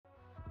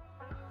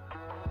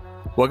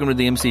Welcome to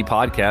the MC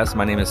Podcast.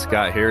 My name is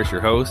Scott Harris,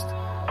 your host.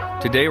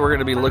 Today we're going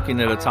to be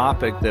looking at a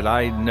topic that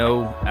I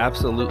know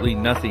absolutely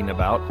nothing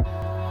about,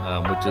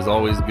 which is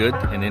always good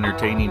and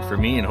entertaining for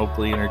me and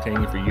hopefully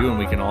entertaining for you, and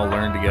we can all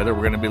learn together.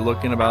 We're going to be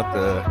looking about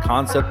the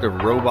concept of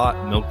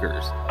robot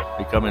milkers,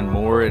 becoming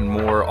more and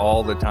more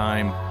all the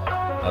time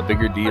a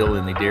bigger deal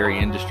in the dairy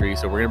industry.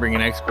 So we're going to bring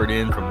an expert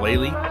in from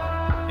Lely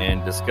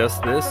and discuss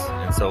this.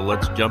 And so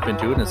let's jump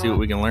into it and see what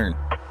we can learn.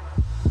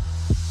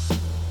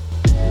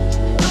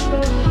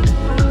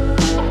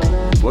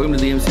 Welcome to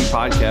the MC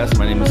Podcast.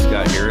 My name is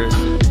Scott Harris.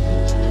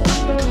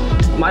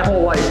 My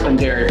whole life's been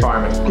dairy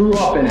farming. Grew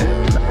up in it.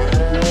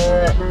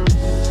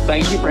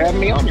 Thank you for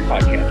having me on your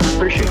podcast.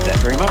 Appreciate that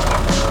very much.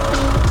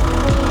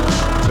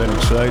 It's been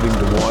exciting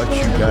to watch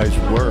you guys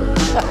work.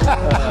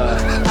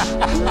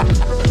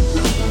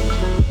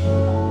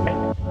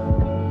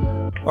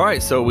 All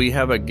right, so we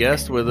have a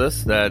guest with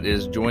us that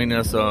is joining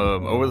us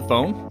over the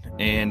phone,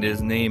 and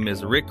his name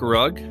is Rick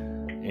Rugg,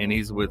 and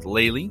he's with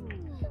Lely.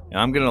 And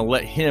I'm going to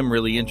let him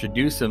really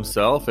introduce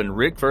himself. And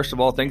Rick, first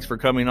of all, thanks for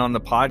coming on the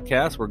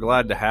podcast. We're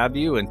glad to have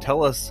you. And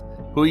tell us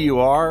who you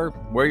are,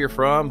 where you're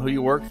from, who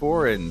you work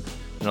for, and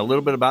a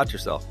little bit about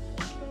yourself.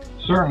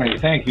 Certainly.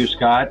 Thank you,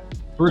 Scott.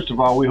 First of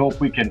all, we hope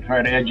we can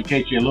try to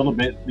educate you a little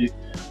bit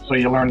so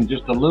you learn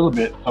just a little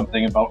bit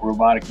something about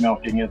robotic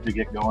milking as we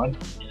get going.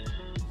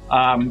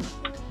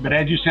 But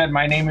as you said,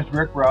 my name is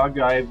Rick Rugg.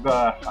 I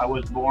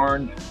was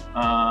born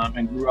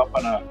and grew up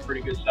on a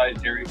pretty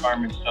good-sized dairy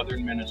farm in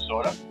southern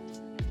Minnesota.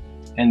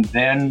 And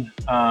then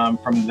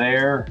from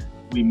there,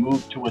 we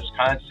moved to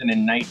Wisconsin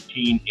in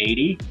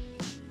 1980.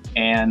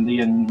 And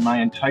in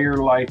my entire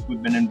life,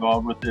 we've been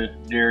involved with the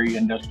dairy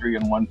industry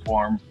in one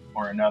form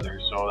or another.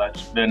 So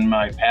that's been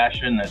my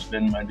passion. That's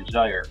been my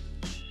desire.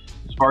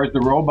 As far as the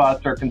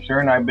robots are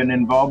concerned, I've been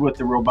involved with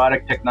the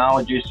robotic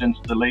technology since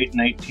the late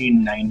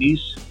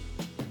 1990s.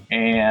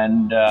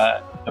 And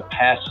the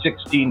past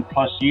 16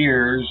 plus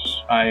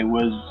years, I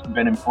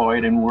been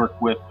employed and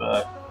worked with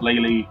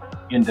Lely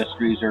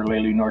Industries or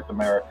Lely North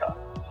America.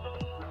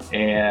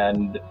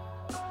 And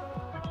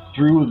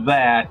through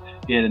that,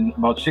 in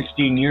about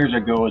 16 years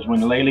ago is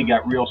when Lely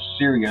got real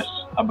serious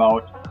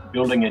about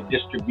building a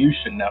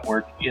distribution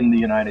network in the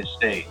United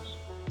States.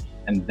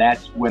 And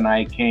that's when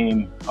I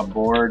came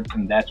aboard,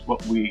 and that's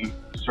what we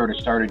sort of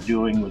started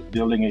doing, was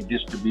building a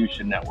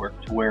distribution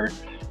network to where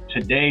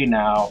today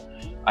now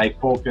I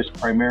focus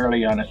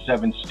primarily on a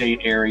 7-state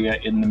area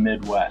in the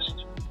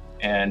Midwest,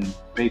 and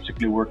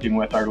basically working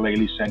with our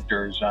Lely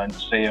centers on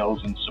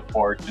sales and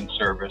support and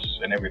service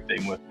and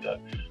everything with the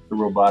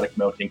robotic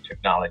milking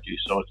technology.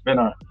 So it's been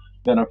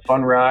a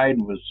fun ride,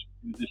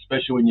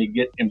 especially when you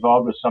get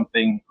involved with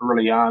something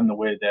early on the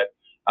way that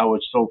I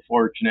was so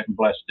fortunate and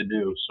blessed to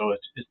do. So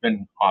it's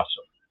been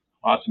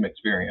awesome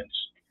experience.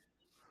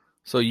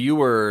 So you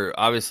were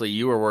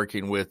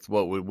working with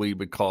what we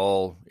would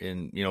call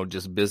in,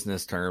 just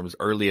business terms,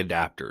 early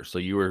adapters. So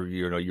you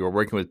were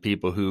working with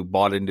people who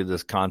bought into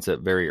this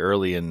concept very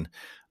early. And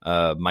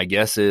my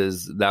guess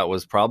is that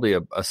was probably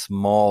a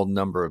small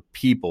number of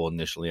people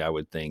initially, I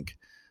would think,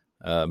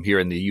 here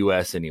in the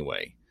U.S.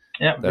 anyway.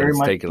 Yeah, very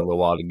much. It's taken a little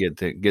while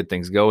to get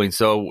things going.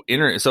 So it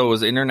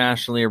was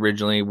internationally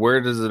originally.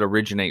 Where does it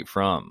originate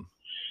from?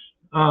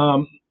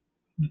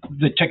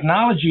 The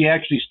technology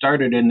actually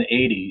started in the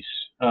 80s.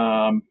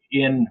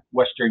 In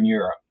Western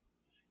Europe.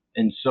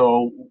 And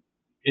so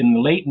in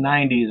the late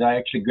 90s, I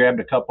actually grabbed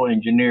a couple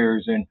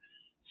engineers and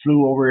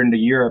flew over into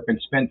Europe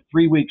and spent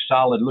 3 weeks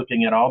solid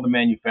looking at all the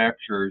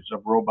manufacturers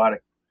of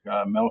robotic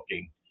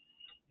milking,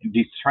 and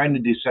trying to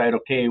decide,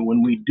 okay,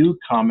 when we do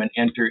come and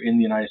enter in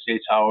the United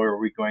States, how are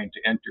we going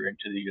to enter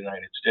into the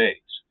United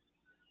States?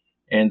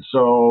 And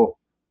so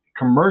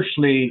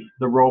commercially,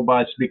 the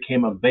robots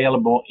became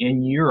available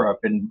in Europe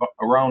in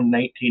around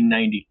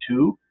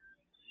 1992.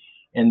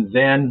 And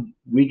then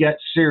we got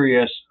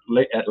serious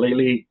at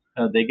Lely.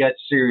 They got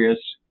serious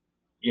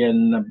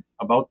in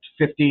about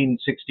 15,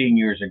 16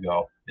 years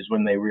ago is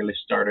when they really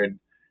started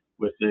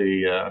with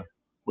the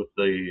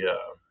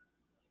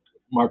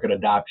market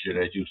adoption,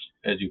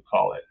 as you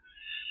call it.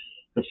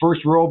 The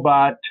first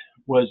robot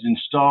was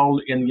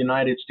installed in the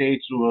United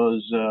States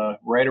was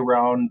right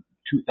around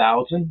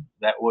 2000.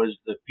 That was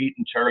the Pete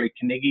and Charlie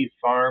Knigge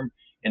farm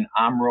in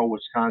Omro,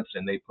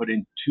 Wisconsin. They put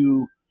in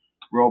 2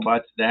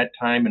 robots that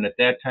time, and at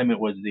that time it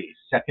was the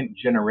second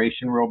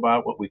generation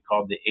robot, what we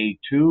called the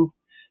A2.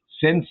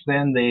 Since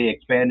then they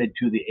expanded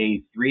to the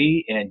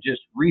A3, and just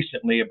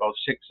recently, about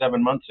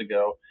 6-7 months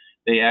ago,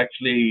 they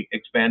actually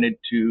expanded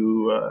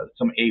to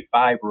some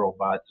A5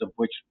 robots, of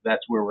which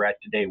that's where we're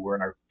at today. We're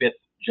in our 5th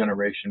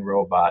generation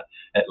robot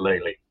at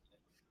Lely.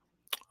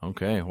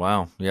 Okay,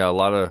 wow.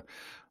 Yeah,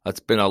 that's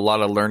been a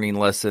lot of learning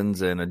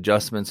lessons and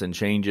adjustments and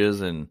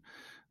changes, and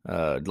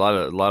a lot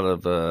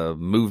of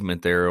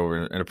movement there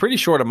over in a pretty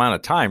short amount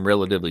of time,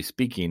 relatively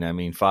speaking. I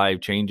mean, 5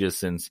 changes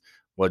since,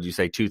 what did you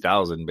say,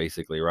 2000,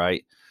 basically,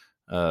 right?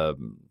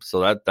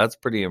 So that's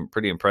pretty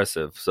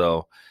impressive.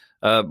 So,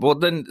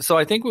 so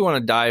I think we want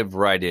to dive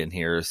right in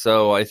here.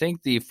 So I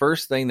think the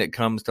first thing that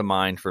comes to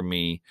mind for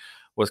me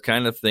was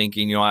kind of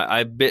thinking,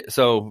 I've been,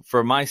 so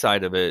for my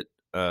side of it,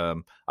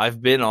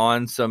 I've been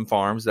on some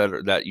farms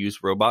that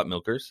use robot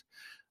milkers.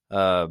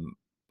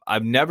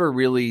 I've never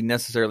really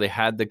necessarily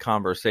had the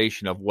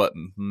conversation of what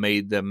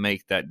made them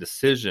make that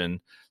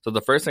decision. So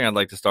the first thing I'd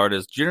like to start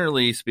is,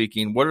 generally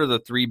speaking, what are the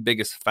 3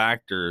 biggest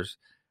factors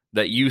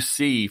that you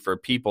see for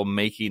people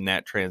making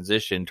that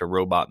transition to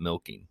robot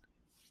milking?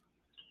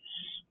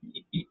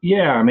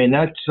 Yeah, I mean,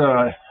 that's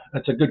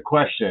a good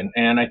question.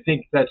 And I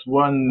think that's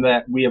one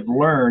that we have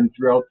learned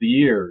throughout the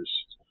years.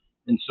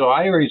 And so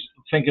I always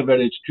think of it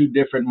as 2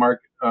 different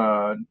market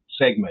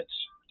segments.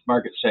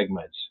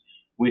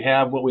 We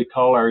have what we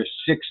call our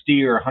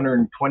 60 or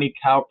 120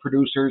 cow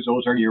producers.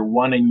 Those are your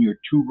 1 and your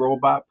 2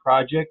 robot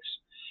projects.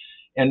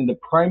 And the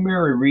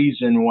primary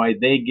reason why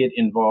they get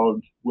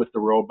involved with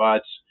the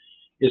robots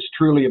is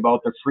truly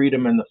about the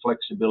freedom and the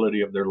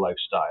flexibility of their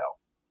lifestyle.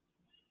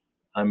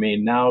 I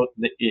mean, now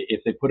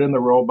if they put in the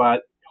robot,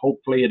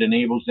 hopefully it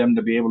enables them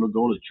to be able to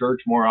go to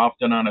church more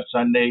often on a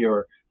Sunday,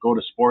 or go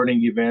to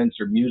sporting events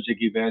or music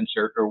events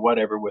or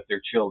whatever with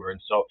their children.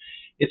 So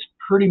it's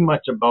pretty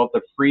much about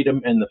the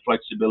freedom and the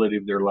flexibility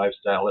of their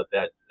lifestyle at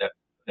that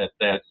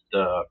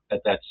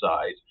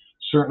size.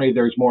 Certainly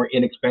there's more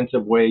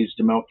inexpensive ways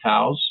to milk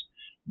cows,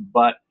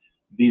 but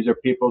these are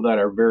people that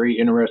are very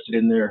interested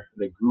in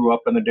they grew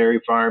up on the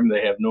dairy farm.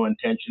 They have no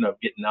intention of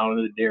getting out of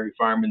the dairy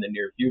farm in the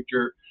near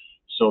future.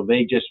 So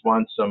they just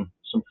want some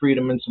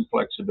freedom and some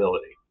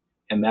flexibility.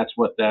 And that's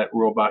what that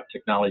robot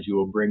technology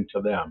will bring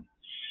to them.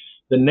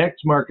 The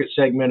next market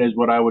segment is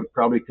what I would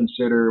probably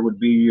consider would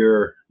be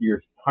your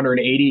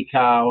 180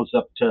 cows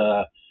up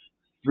to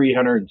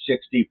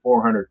 360,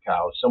 400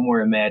 cows,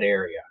 somewhere in that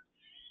area.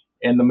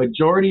 And the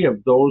majority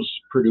of those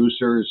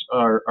producers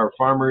are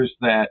farmers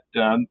that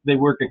they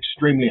work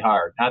extremely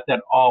hard. Not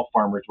that all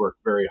farmers work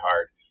very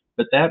hard,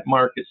 but that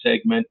market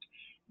segment,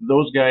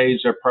 those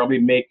guys are probably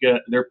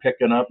they're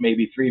picking up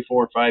maybe 3,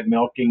 4, 5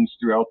 milkings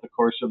throughout the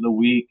course of the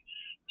week.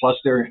 Plus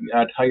they're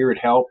at hired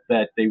help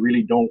that they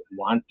really don't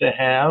want to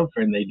have,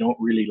 and they don't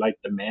really like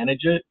to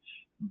manage it,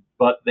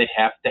 but they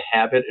have to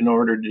have it in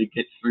order to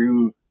get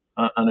through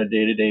on a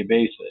day-to-day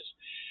basis.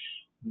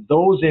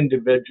 Those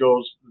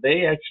individuals,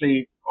 they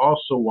actually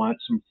also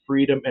want some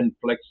freedom and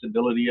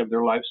flexibility of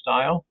their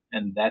lifestyle,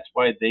 and that's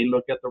why they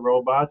look at the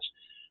robots,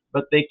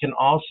 but they can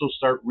also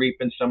start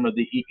reaping some of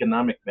the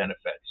economic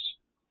benefits.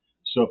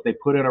 So if they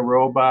put in a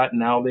robot,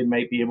 now they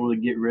might be able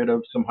to get rid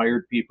of some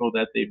hired people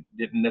that they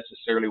didn't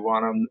necessarily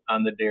want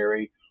on the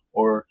dairy,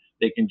 or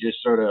they can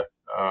just sort of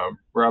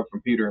rob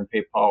from Peter and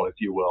pay Paul, if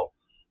you will,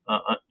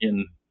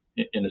 in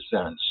a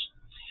sense.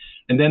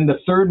 And then the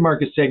third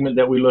market segment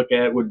that we look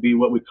at would be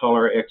what we call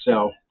our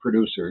XL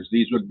producers.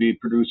 These would be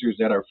producers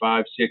that are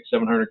 500, 600,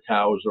 700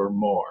 cows or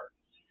more.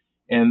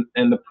 And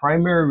the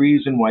primary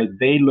reason why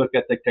they look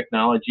at the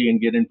technology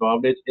and get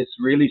involved, it's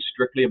really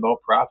strictly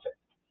about profit.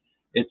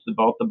 It's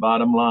about the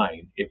bottom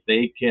line. If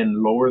they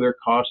can lower their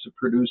cost of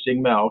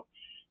producing milk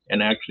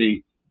and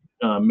actually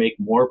make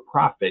more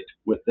profit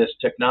with this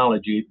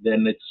technology,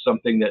 then it's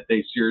something that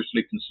they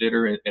seriously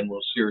consider and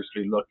will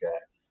seriously look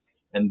at.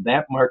 And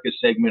that market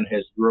segment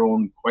has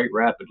grown quite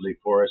rapidly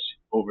for us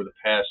over the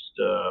past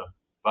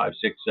 5,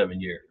 6, 7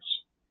 years.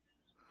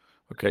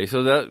 Okay,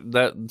 so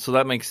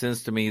that makes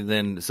sense to me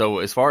then. So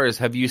as far as,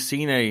 have you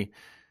seen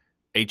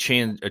a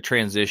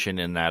transition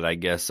in that, I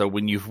guess? So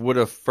when you would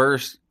have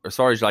first, as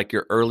far as like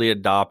your early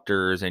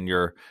adopters and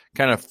your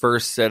kind of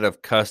first set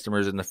of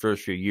customers in the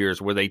first few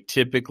years, were they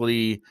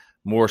typically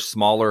more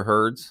smaller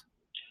herds?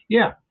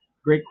 Yeah,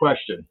 great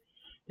question.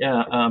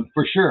 Yeah,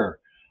 for sure.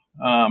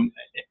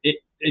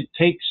 It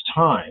takes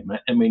time.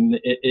 I mean,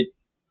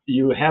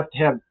 you have to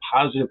have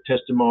positive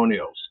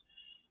testimonials.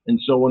 And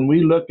so when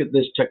we look at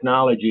this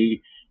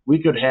technology,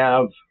 we could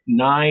have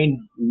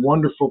 9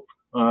 wonderful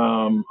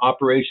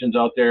operations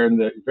out there and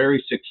they're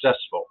very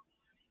successful.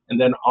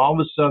 And then all of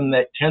a sudden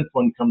that 10th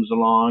one comes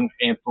along,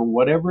 and for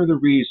whatever the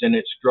reason,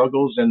 it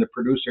struggles and the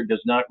producer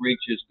does not reach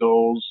his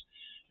goals,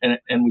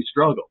 and we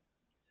struggle.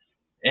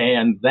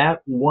 And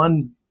that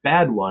one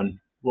bad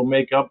one will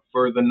make up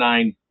for the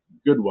 9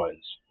 good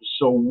ones.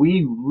 So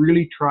we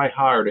really try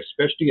hard,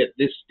 especially at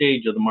this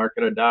stage of the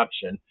market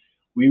adoption,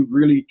 we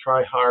really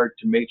try hard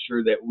to make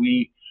sure that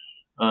we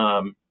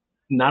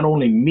not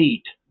only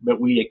meet, but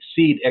we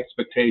exceed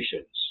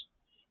expectations.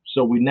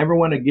 So we never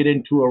want to get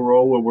into a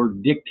role where we're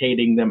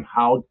dictating them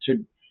how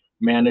to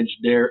manage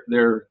their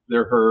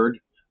herd,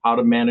 how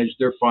to manage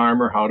their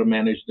farm, or how to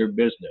manage their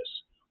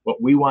business.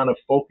 What we want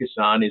to focus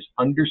on is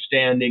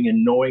understanding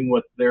and knowing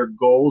what their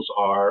goals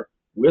are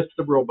with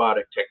the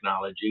robotic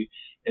technology,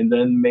 and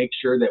then make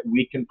sure that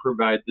we can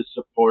provide the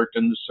support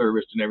and the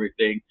service and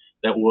everything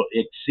that will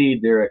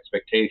exceed their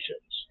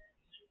expectations.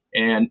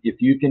 And if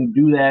you can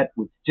do that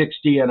with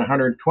 60 and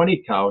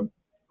 120 cow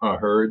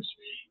herds,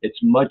 it's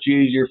much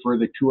easier for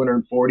the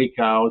 240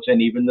 cows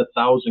and even the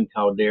 1,000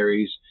 cow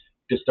dairies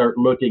to start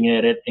looking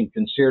at it and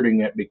considering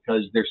it,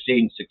 because they're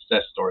seeing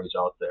success stories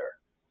out there.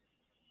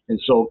 And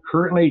so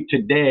currently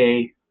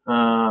today,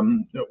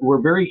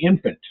 we're very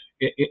infant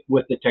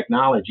with the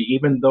technology.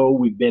 Even though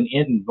we've been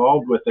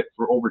involved with it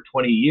for over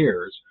 20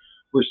 years,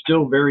 we're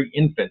still very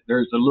infant.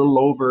 There's a little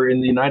over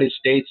in the United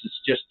States, it's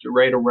just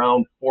right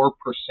around 4%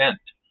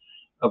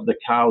 of the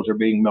cows are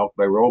being milked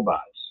by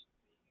robots.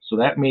 So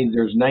that means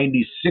there's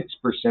 96%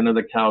 of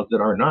the cows that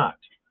are not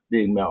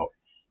being milked.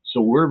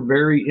 So we're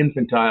very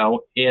infantile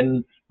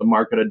in the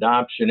market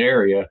adoption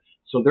area.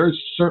 So there's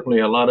certainly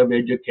a lot of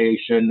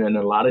education and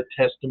a lot of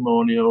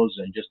testimonials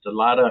and just a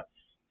lot of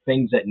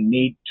things that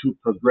need to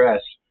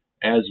progress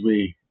as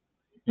we,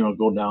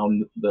 go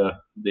down the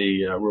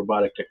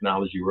robotic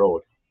technology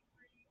road.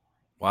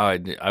 Wow,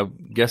 I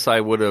guess I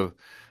would have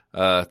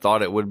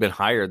thought it would have been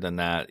higher than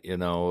that. I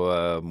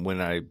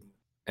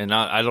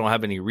don't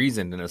have any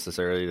reason to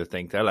necessarily to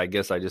think that. I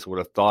guess I just would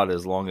have thought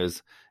as long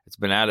as it's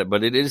been at it.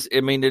 But it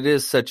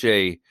is such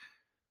a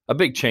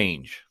big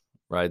change,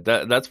 right?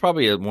 That's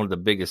probably one of the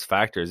biggest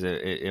factors.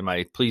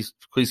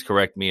 Please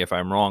correct me if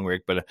I'm wrong,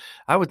 Rick, but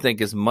I would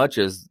think as much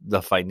as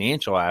the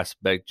financial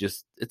aspect,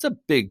 it's a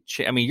big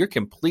change. I mean, you're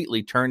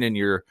completely turning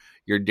your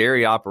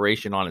dairy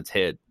operation on its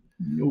head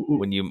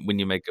when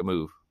you make a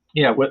move.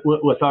 Yeah,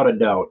 without a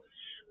doubt.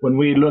 When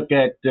we look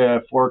at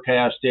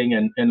forecasting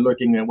and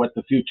looking at what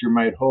the future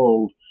might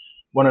hold,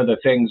 one of the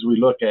things we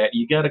look at,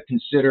 you got to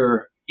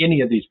consider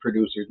any of these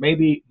producers.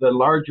 Maybe the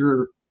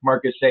larger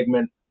market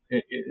segment,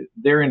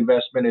 their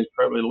investment is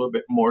probably a little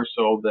bit more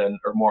so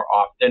more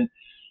often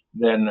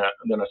than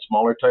a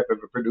smaller type of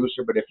a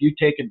producer. But if you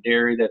take a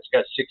dairy that's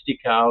got 60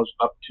 cows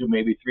up to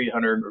maybe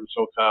 300 or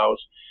so cows,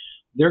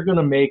 they're going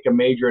to make a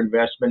major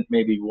investment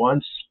maybe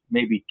once,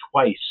 maybe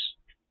twice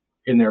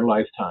in their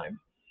lifetime.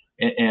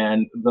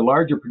 And the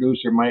larger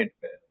producer might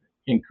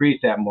increase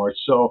that more.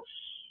 So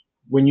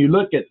when you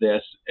look at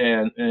this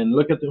and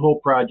look at the whole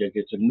project,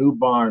 it's a new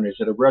barn, is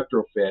it a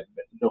retrofit?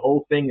 The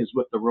whole thing is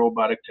with the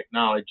robotic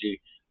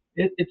technology.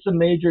 It's a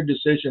major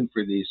decision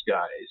for these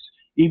guys.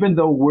 Even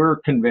though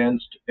we're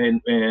convinced and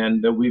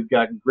we've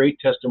got great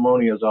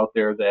testimonials out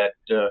there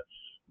that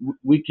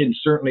we can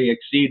certainly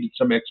exceed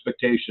some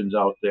expectations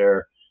out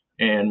there,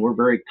 and we're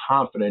very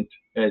confident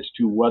as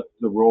to what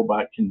the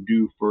robot can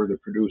do for the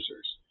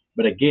producers.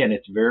 But again,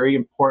 it's very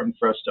important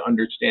for us to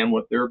understand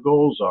what their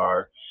goals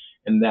are,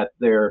 and that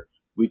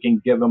we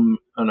can give them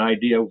an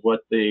idea of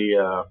what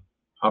the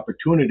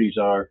opportunities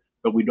are,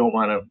 but we don't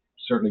want to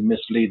certainly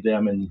mislead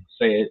them and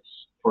say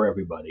it's for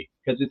everybody,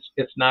 because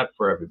it's not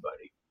for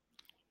everybody.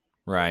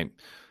 Right.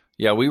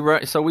 Yeah, we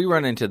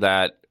run into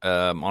that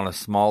on a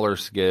smaller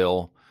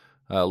scale,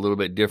 a little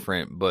bit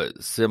different,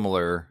 but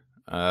similar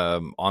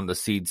on the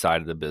seed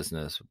side of the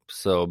business.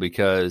 So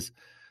because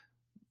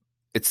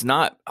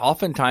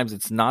oftentimes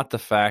it's not the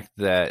fact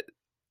that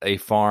a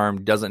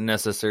farm doesn't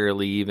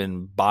necessarily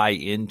even buy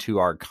into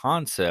our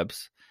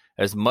concepts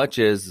as much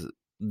as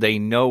they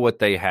know what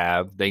they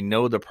have, they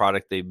know the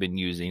product they've been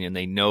using, and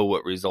they know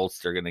what results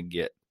they're going to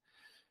get.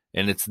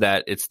 And it's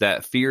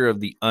that fear of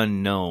the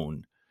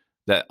unknown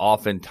that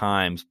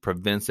oftentimes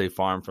prevents a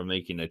farm from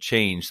making a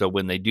change. So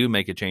when they do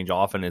make a change,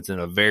 often it's in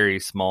a very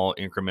small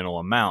incremental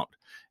amount.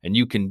 And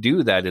you can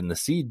do that in the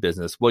seed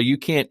business. Well, you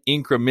can't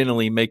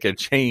incrementally make a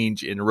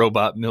change in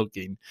robot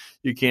milking.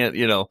 You can't,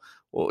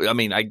 well, I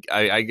mean,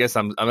 I guess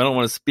I don't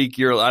want to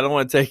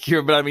take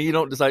your, but I mean, you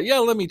don't decide,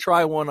 let me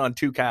try one on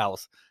 2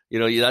 cows.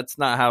 That's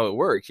not how it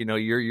works.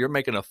 You're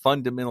making a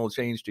fundamental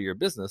change to your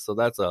business. So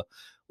that's a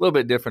little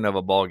bit different of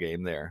a ball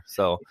game there.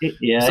 So,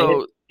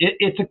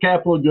 it's a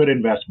capital good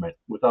investment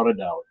without a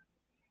doubt.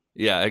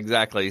 Yeah,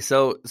 exactly.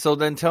 So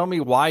then tell me,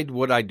 why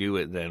would I do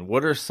it then?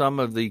 What are some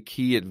of the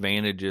key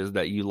advantages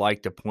that you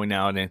like to point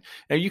out? And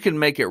you can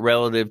make it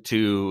relative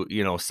to,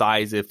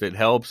 size if it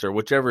helps, or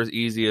whichever is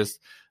easiest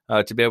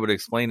to be able to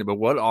explain it. But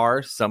what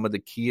are some of the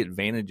key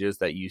advantages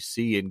that you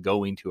see in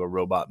going to a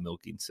robot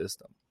milking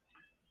system?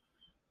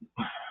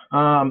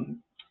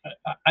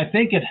 I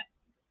think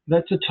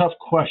that's a tough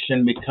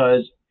question,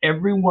 because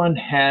everyone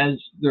has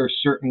their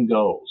certain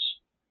goals.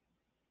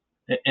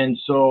 And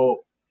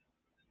so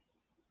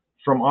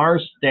from our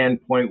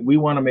standpoint, we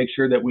want to make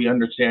sure that we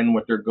understand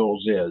what their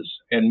goals is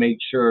and make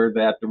sure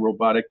that the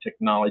robotic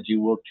technology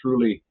will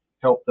truly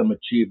help them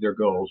achieve their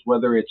goals,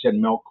 whether it's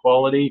in milk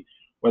quality,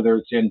 whether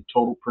it's in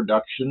total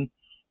production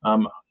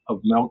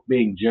of milk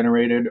being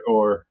generated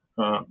or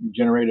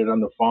generated on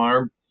the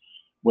farm,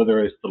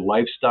 whether it's the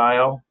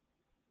lifestyle,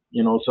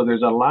 so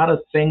there's a lot of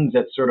things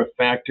that sort of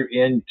factor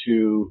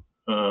into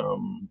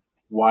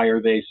why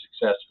are they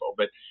successful.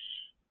 But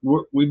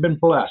we've been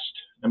blessed.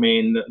 I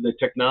mean, the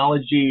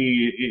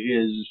technology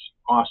is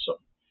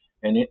awesome.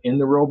 And in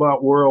the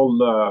robot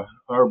world,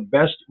 our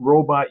best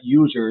robot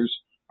users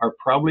are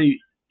probably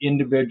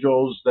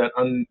individuals that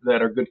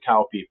are good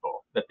cow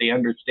people, that they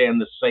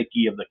understand the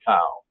psyche of the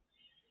cow.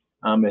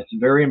 It's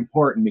very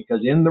important,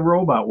 because in the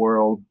robot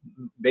world,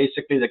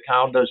 basically the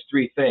cow does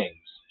 3 things.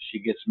 She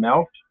gets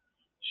milked,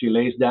 she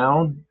lays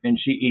down, and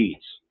she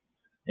eats.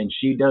 And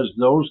she does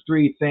those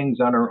 3 things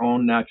on her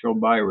own natural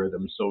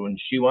biorhythm. So when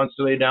she wants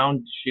to lay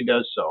down, she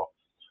does so.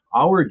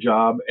 Our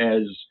job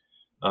as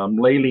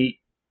Lely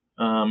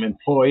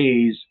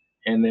employees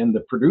And then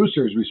the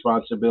producer's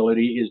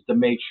responsibility is to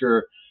make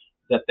sure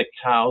that the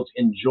cows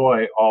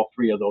enjoy all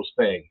three of those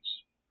things.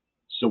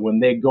 So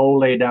when they go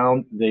lay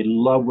down, they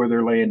love where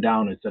they're laying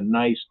down. It's a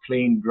nice,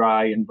 clean,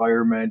 dry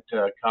environment.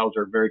 Cows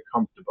are very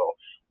comfortable.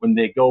 When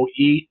they go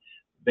eat,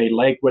 they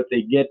like what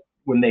they get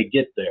when they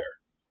get there.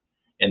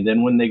 And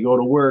then when they go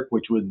to work,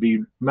 which would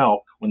be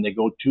milk, when they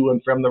go to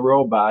and from the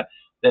robot,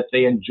 that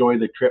they enjoy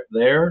the trip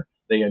there.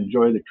 They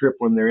enjoy the trip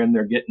when they're in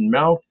there getting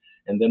milk.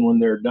 And then when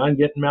they're done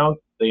getting milk,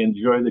 they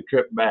enjoy the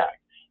trip back.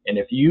 And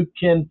if you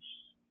can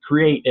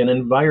create an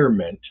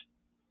environment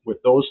with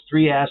those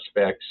three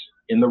aspects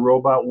in the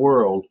robot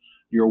world,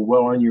 you're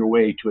well on your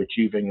way to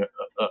achieving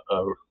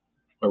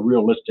a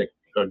realistic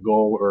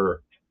goal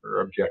or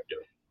objective.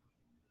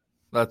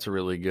 That's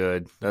really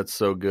good. That's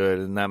so good.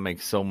 And that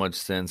makes so much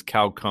sense.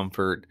 Cow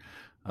comfort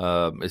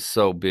is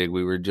so big.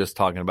 We were just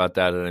talking about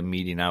that at a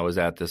meeting I was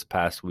at this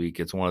past week.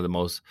 It's one of the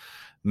most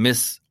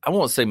I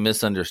won't say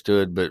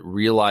misunderstood, but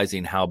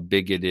realizing how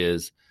big it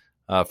is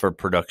for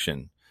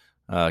production,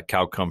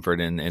 cow comfort.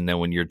 And then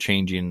when you're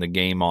changing the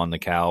game on the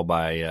cow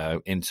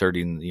by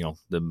inserting,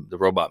 the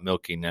robot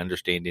milking,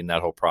 understanding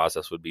that whole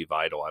process would be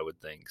vital, I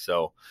would think.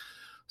 So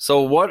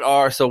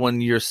when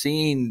you're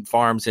seeing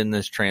farms in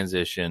this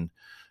transition,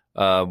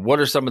 what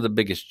are some of the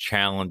biggest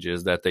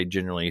challenges that they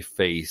generally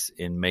face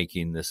in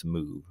making this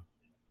move?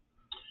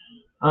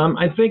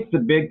 I think the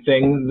big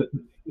thing,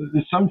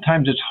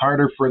 sometimes it's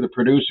harder for the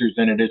producers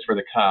than it is for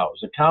the cows.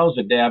 The cows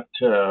adapt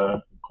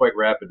quite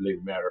rapidly.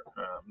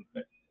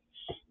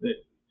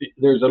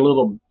 There's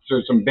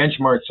some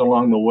benchmarks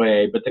along the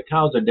way, but the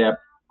cows adapt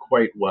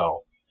quite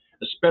well,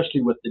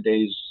 especially with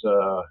today's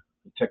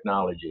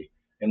technology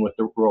and with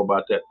the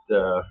robot that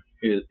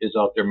is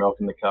out there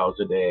milking the cows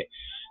today.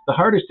 The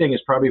hardest thing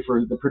is probably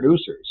for the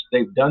producers.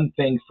 They've done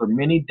things for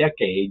many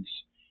decades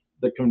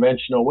the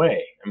conventional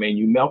way. I mean,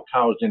 you milk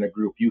cows in a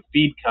group, you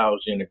feed cows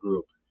in a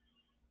group.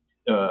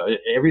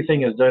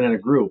 Everything is done in a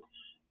group.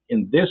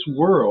 In this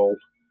world,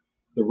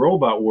 the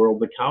robot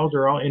world, the cows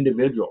are all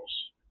individuals.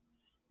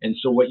 And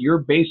so what you're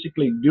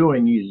basically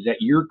doing is that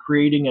you're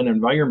creating an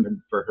environment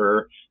for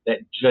her that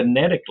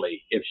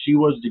genetically, if she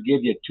was to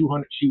give you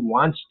she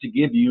wants to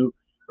give you,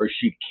 or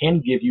she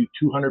can give you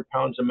 200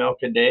 pounds of milk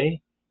a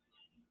day.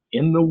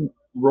 In the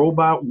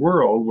robot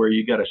world where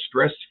you got a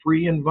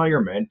stress-free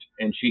environment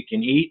and she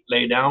can eat,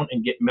 lay down,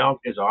 and get milk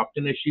as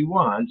often as she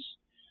wants,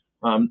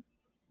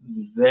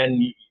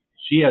 then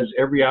she has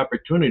every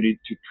opportunity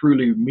to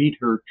truly meet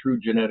her true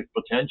genetic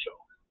potential.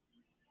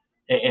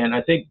 And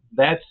I think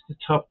that's the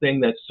tough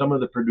thing that some of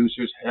the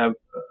producers have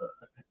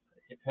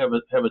a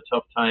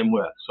tough time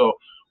with. So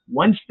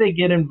once they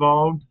get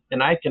involved,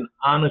 and I can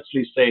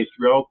honestly say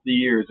throughout the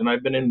years, and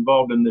I've been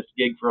involved in this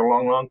gig for a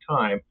long, long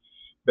time,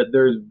 but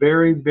there's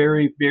very,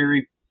 very,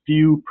 very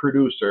few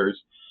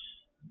producers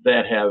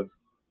that have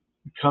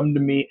come to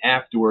me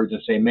afterwards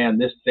and say, man,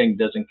 this thing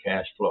doesn't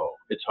cash flow.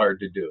 It's hard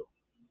to do.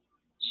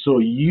 So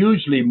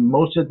usually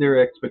most of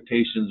their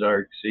expectations are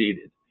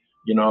exceeded.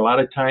 A lot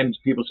of times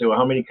people say, well,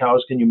 how many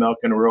cows can you milk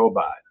in a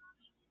robot?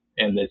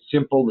 And the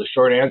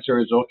short answer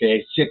is,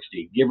 okay,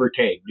 60, give or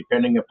take,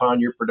 depending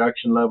upon your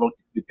production level,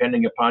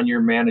 depending upon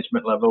your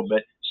management level,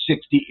 but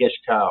 60-ish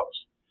cows.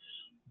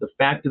 The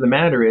fact of the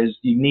matter is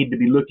you need to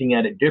be looking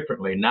at it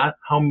differently, not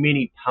how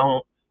many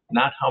cows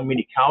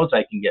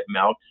I can get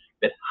milk,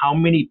 but how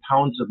many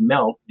pounds of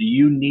milk do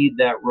you need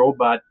that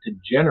robot to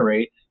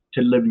generate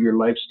to live your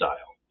lifestyle,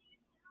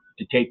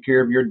 to take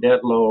care of your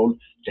debt load,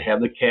 to have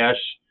the cash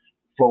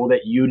flow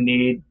that you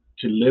need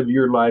to live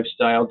your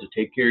lifestyle, to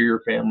take care of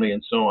your family,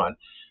 and so on.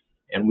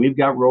 And we've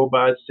got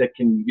robots that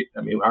can get,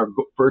 our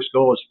first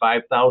goal is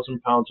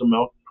 5,000 pounds of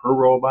milk per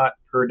robot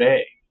per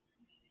day.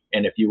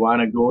 And if you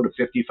want to go to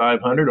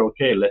 5,500,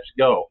 okay, let's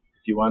go.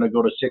 If you want to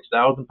go to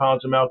 6,000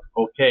 pounds of milk,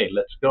 okay,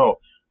 let's go.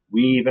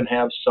 We even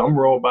have some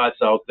robots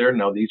out there.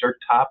 Now, these are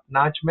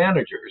top-notch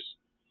managers,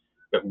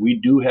 but we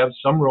do have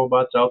some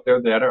robots out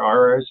there that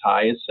are as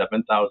high as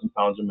 7,000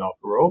 pounds of milk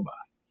a robot.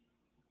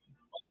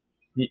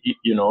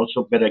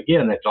 But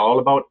again, it's all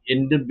about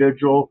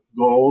individual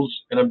goals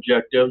and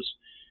objectives.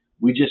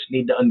 We just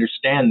need to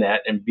understand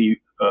that and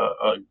be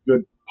a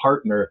good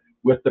partner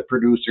with the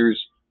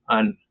producers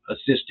on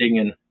assisting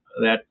in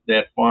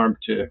that farm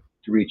to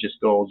reach its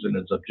goals and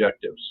its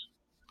objectives.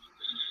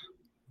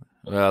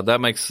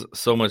 That makes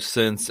so much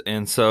sense.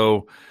 And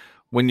so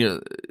when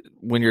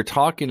you're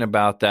talking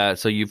about that,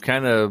 so you've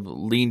kind of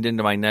leaned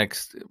into my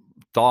next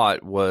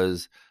thought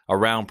was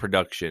around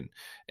production,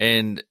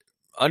 and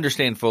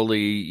understand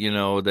fully,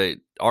 that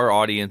our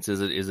audience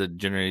is a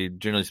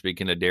generally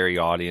speaking a dairy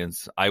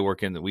audience. I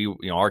work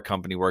our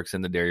company works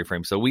in the dairy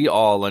frame, so we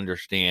all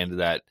understand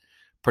that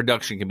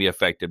production can be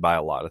affected by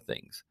a lot of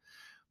things.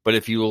 But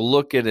if you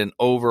look at an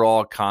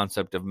overall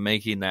concept of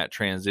making that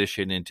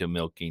transition into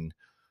milking,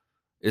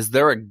 is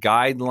there a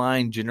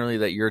guideline generally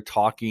that you're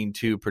talking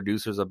to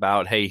producers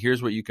about? Hey,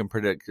 here's what you can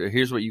predict.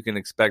 Here's what you can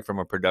expect from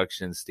a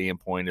production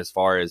standpoint. As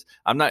far as,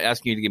 I'm not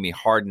asking you to give me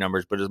hard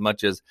numbers, but as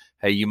much as,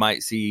 hey, you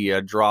might see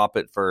a drop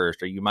at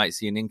first, or you might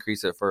see an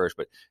increase at first,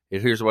 but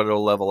here's what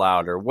it'll level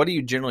out. Or what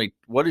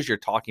is your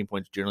talking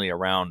points generally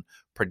around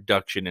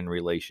production in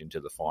relation to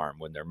the farm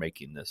when they're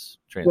making this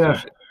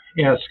transition?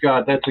 Yeah,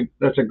 Scott,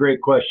 that's a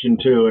great question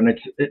too,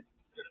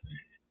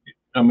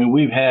 and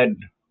we've had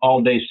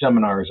all day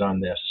seminars on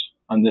this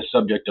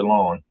subject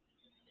alone.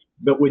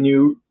 But when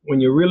you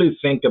really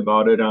think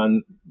about it,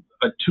 on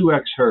a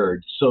 2X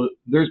herd, so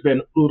there's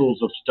been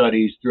oodles of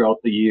studies throughout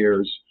the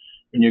years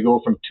when you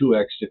go from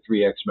 2X to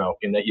 3X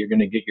milking that you're going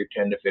to get your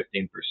 10 to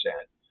 15%.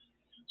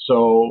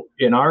 So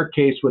in our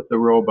case with the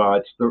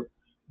robots,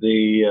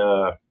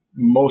 the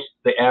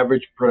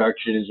average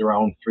production is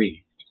around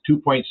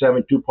 2.7,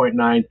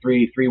 2.9,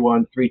 3,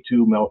 3.1,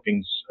 3.2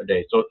 milkings a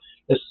day. So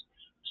let's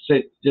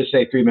just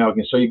say 3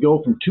 milkings. So you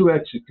go from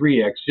 2X to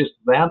 3X, just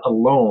that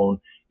alone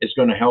is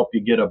going to help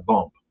you get a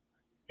bump.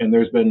 And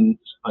there's been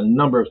a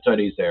number of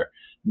studies there.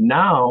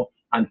 Now,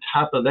 on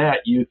top of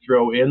that, you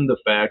throw in the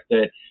fact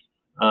that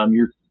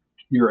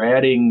you're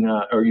adding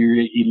or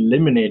you're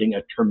eliminating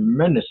a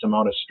tremendous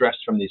amount of stress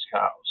from these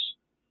cows.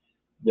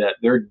 That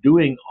they're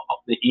doing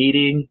the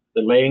eating,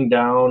 the laying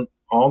down,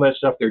 all that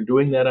stuff, they're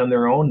doing that on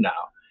their own now.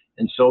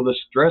 And so the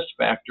stress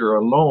factor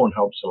alone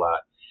helps a lot.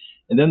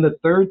 And then the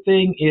third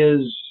thing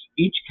is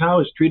each cow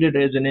is treated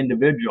as an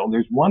individual.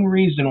 There's one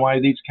reason why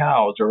these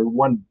cows, or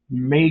one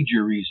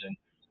major reason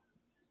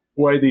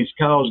why these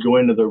cows go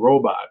into the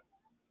robot,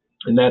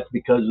 and that's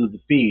because of the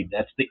feed.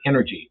 That's the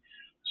energy.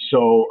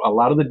 So a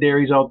lot of the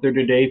dairies out there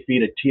today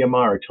feed a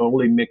TMR, a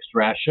totally mixed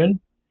ration.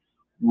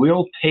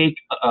 We'll take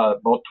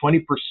about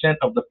 20%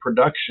 of the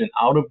production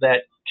out of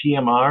that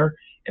TMR,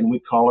 and we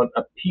call it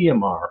a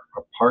PMR,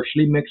 a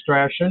partially mixed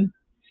ration.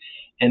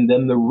 And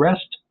then the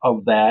rest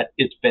of that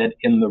is fed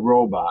in the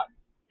robot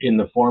in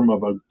the form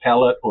of a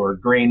pellet or a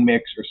grain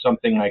mix or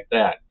something like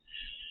that.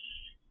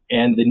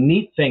 And the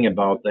neat thing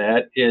about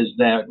that is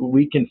that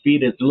we can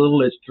feed as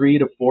little as 3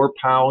 to 4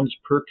 pounds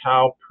per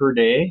cow per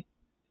day,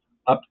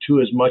 up to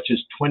as much as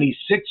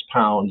 26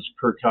 pounds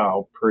per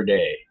cow per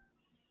day.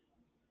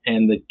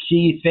 And the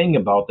key thing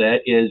about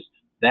that is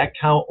that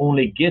cow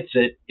only gets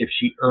it if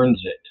she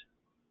earns it.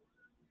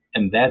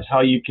 And that's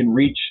how you can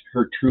reach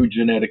her true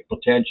genetic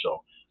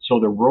potential. So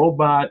the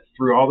robot,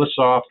 through all the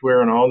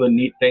software and all the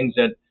neat things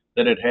that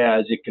it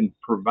has, it can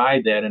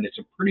provide that, and it's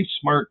a pretty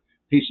smart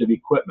piece of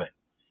equipment.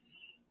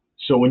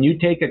 So when you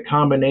take a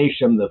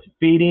combination of the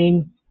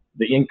feeding,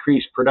 the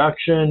increased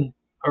production,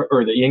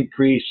 or the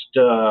increased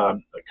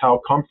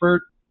cow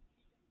comfort,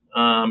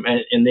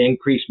 and the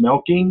increased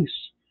milkings,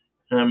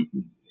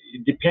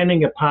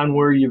 depending upon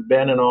where you've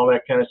been and all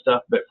that kind of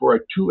stuff, but for a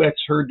 2X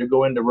herd to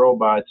go into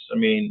robots,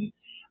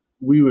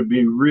 we would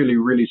be really,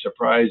 really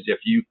surprised if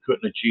you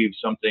couldn't achieve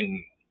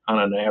something on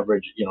an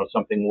average,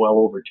 something well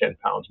over 10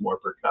 pounds more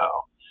per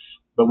cow.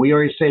 But we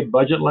always say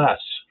budget less,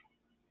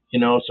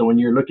 so when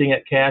you're looking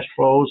at cash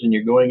flows and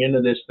you're going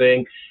into this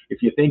thing,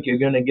 if you think you're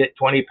going to get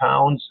 20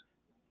 pounds,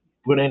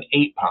 put in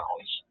 8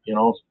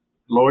 pounds,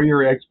 lower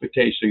your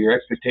expectations. So your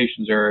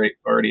expectations are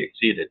already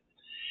exceeded.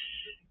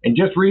 And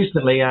just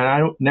recently,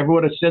 I never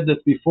would have said this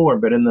before,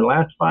 but in the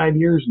last 5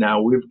 years now,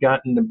 we've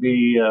gotten to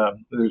be,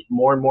 there's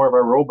more and more of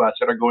our robots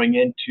that are going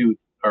into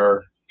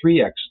our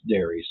 3X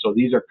dairies. So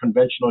these are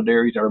conventional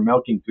dairies that are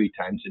milking 3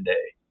 times a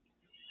day.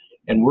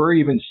 And we're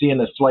even seeing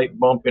a slight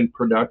bump in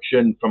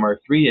production from our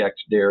 3X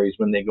dairies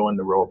when they go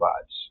into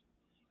robots.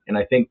 And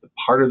I think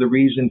part of the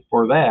reason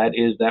for that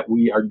is that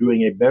we are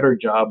doing a better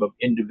job of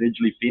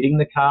individually feeding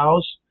the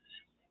cows.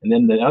 And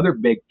then the other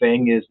big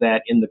thing is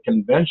that in the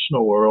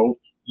conventional world,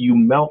 you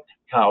milk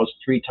cows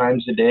 3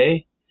 times a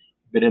day,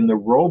 but in the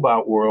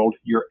robot world,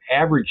 you're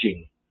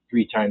averaging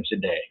 3 times a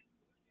day.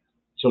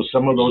 So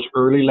some of those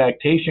early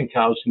lactation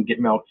cows can get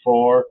milked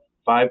 4,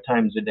 5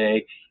 times a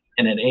day,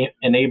 and it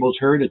enables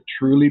her to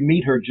truly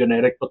meet her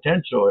genetic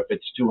potential. If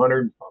it's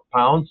 200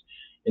 pounds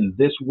in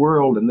this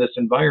world, in this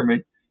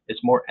environment,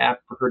 it's more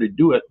apt for her to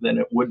do it than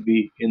it would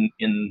be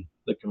in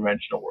the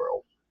conventional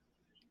world.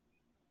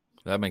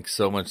 That makes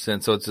so much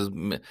sense. So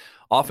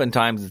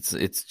oftentimes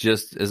it's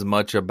just as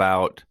much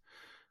about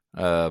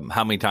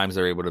how many times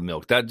they're able to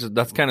milk.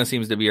 That kind of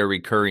seems to be a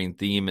recurring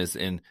theme. Is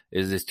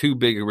this 2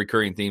 big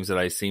recurring themes that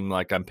I seem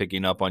like I'm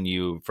picking up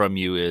on from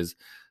you is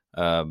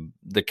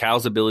the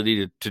cow's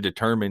ability to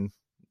determine,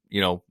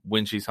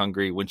 when she's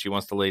hungry, when she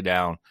wants to lay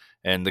down,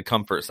 and the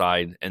comfort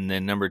side. And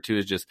then number 2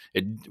 is just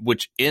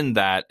which in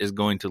that is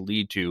going to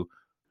lead to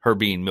her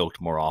being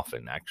milked more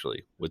often,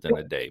 actually within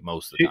a day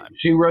most of the time.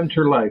 She runs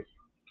her life.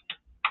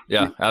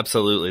 Yeah,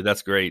 absolutely.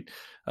 That's great.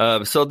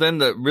 So then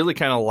the really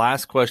kind of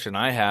last question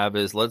I have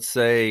is, let's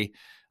say,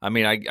 I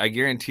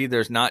guarantee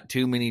there's not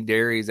too many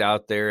dairies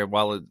out there.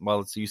 While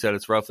you said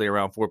it's roughly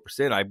around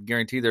 4%, I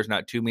guarantee there's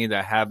not too many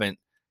that haven't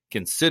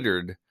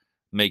considered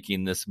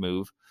making this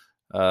move.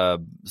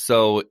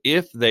 So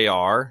if they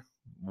are,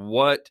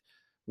 where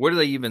do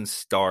they even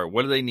start?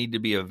 What do they need to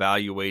be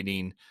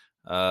evaluating?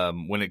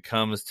 when it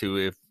comes to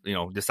if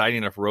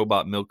deciding if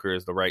robot milker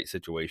is the right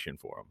situation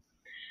for them?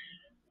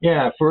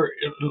 Yeah,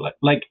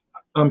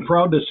 I'm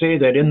proud to say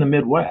that in the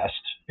Midwest,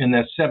 in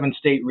that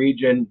 7-state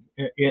region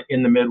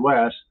in the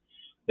Midwest,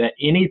 that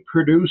any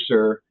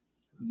producer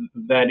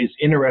that is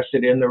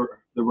interested in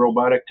the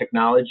robotic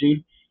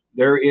technology,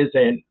 there is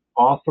an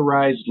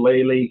authorized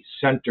Lely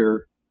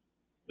center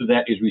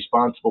that is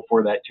responsible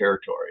for that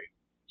territory.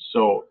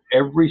 So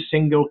every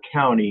single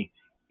county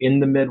in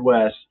the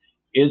Midwest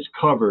is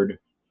covered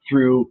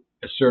through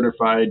a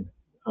certified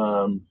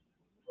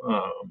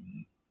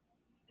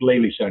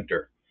Lely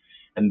center.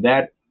 And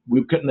that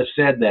we couldn't have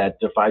said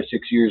that 5-6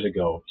 years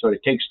ago. So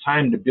it takes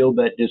time to build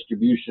that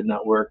distribution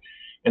network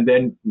and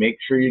then make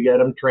sure you get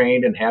them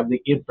trained and have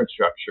the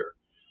infrastructure.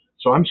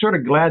 So I'm sort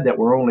of glad that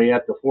we're only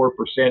at the 4%,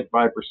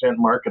 5%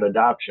 market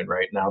adoption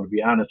right now, to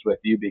be honest with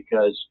you,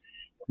 because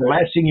the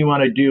last thing you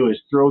want to do is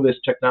throw this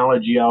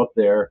technology out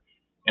there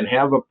and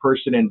have a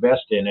person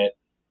invest in it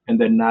and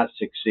then not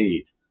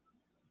succeed.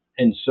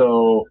 And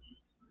so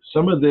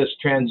some of this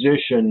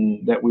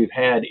transition that we've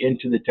had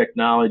into the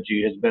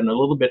technology has been a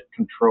little bit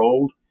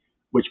controlled,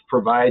 which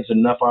provides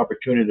enough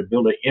opportunity to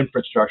build an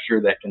infrastructure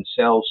that can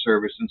sell,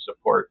 service, and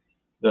support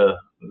the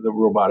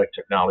robotic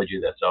technology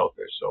that's out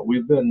there. So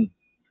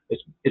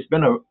it's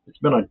been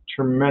a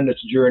tremendous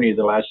journey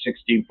the last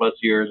 16 plus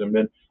years and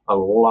been a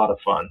lot of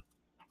fun.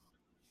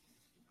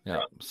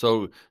 Yeah.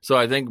 So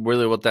I think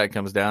really what that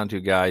comes down to,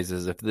 guys,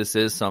 is if this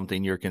is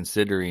something you're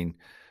considering,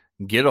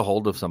 get a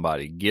hold of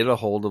somebody, get a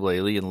hold of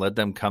Lely and let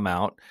them come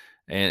out.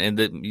 And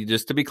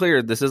just to be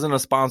clear, this isn't a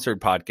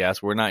sponsored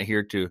podcast. We're not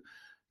here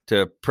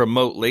to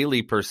promote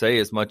Lely per se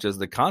as much as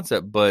the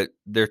concept, but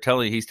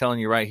he's telling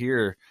you right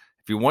here,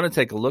 if you want to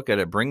take a look at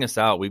it, bring us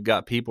out. We've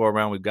got people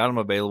around. We've got them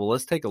available.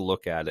 Let's take a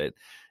look at it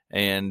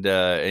and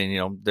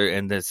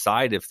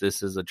decide if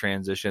this is a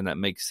transition that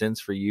makes sense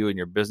for you and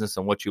your business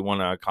and what you want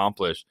to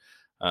accomplish.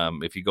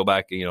 If you go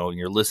back, and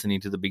you're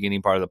listening to the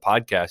beginning part of the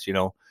podcast,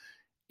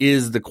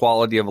 is the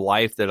quality of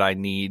life that I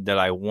need, that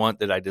I want,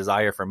 that I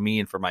desire for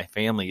me and for my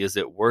family, is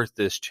it worth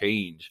this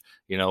change?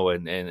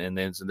 And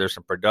then there's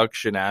some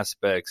production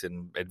aspects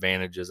and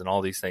advantages and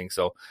all these things.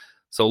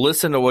 So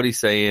listen to what he's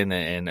saying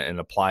and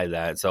apply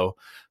that. So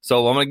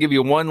I'm going to give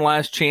you one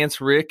last chance,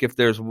 Rick.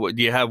 Do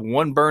you have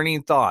one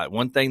burning thought,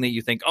 one thing that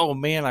you think, oh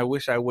man, I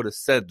wish I would have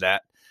said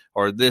that,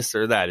 or this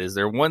or that? Is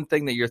there one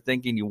thing that you're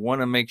thinking you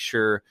want to make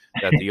sure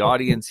that the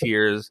audience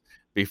hears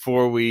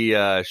before we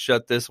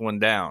shut this one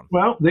down?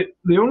 Well,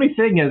 the only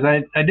thing is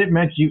I did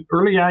mention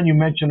early on, you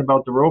mentioned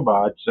about the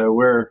robots,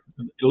 where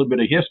a little bit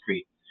of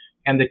history.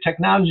 And the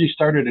technology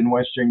started in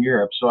Western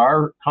Europe. So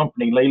our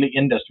company, Lely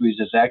Industries,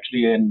 is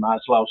actually in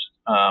Maaslaus,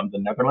 the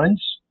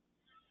Netherlands.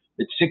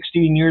 It's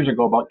 16 years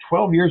ago, about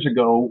 12 years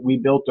ago, we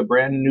built a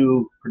brand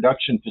new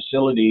production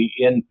facility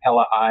in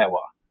Pella,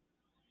 Iowa.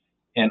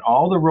 And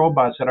all the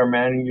robots that are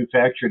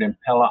manufactured in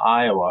Pella,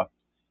 Iowa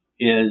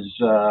is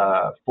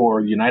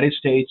for the United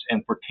States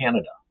and for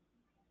Canada.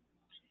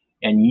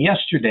 And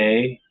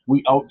yesterday,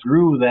 we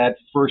outgrew that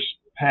first.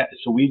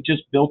 So we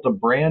just built a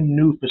brand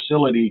new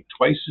facility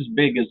twice as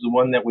big as the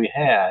one that we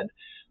had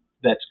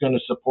that's going to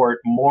support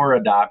more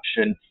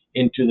adoption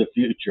into the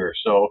future.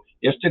 So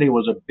yesterday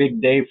was a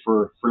big day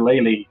for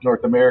Lely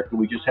North America.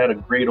 We just had a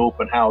great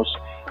open house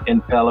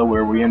in Pella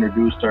where we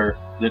introduced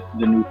the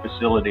new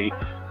facility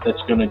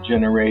that's going to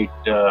generate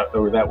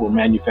or that will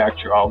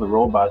manufacture all the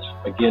robots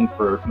again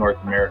for North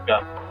America.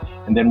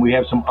 And then we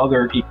have some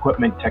other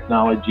equipment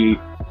technology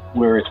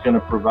where it's going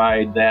to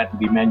provide that and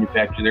be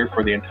manufactured there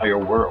for the entire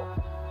world.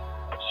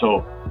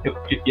 So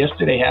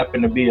yesterday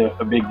happened to be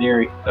a big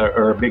day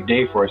or a big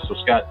day for us. So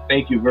Scott,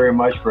 thank you very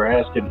much for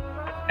asking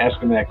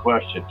that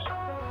question.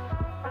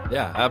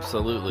 Yeah,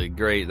 absolutely.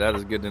 Great. That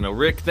is good to know.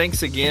 Rick,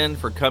 thanks again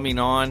for coming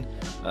on.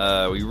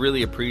 We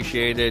really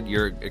appreciate it.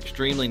 You're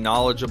extremely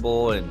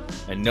knowledgeable and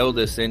know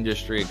this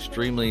industry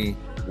extremely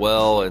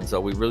well. And so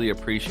we really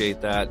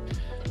appreciate that.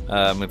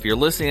 If you're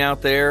listening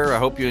out there, I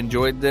hope you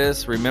enjoyed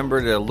this.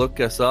 Remember to look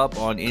us up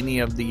on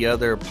any of the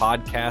other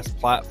podcast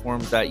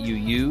platforms that you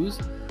use.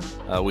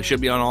 We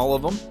should be on all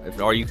of them,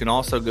 or you can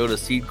also go to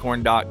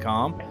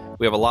seedcorn.com.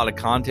 We have a lot of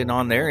content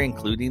on there,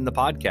 including the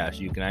podcast.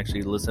 You can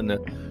actually listen to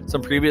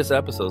some previous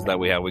episodes that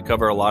we have. We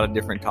cover a lot of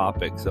different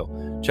topics,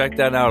 so check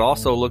that out.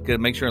 Also,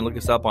 make sure and look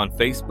us up on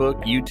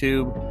Facebook,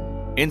 YouTube,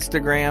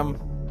 Instagram,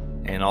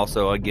 and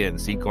also, again,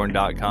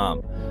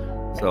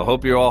 seedcorn.com. So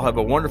hope you all have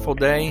a wonderful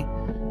day.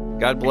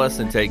 God bless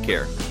and take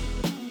care.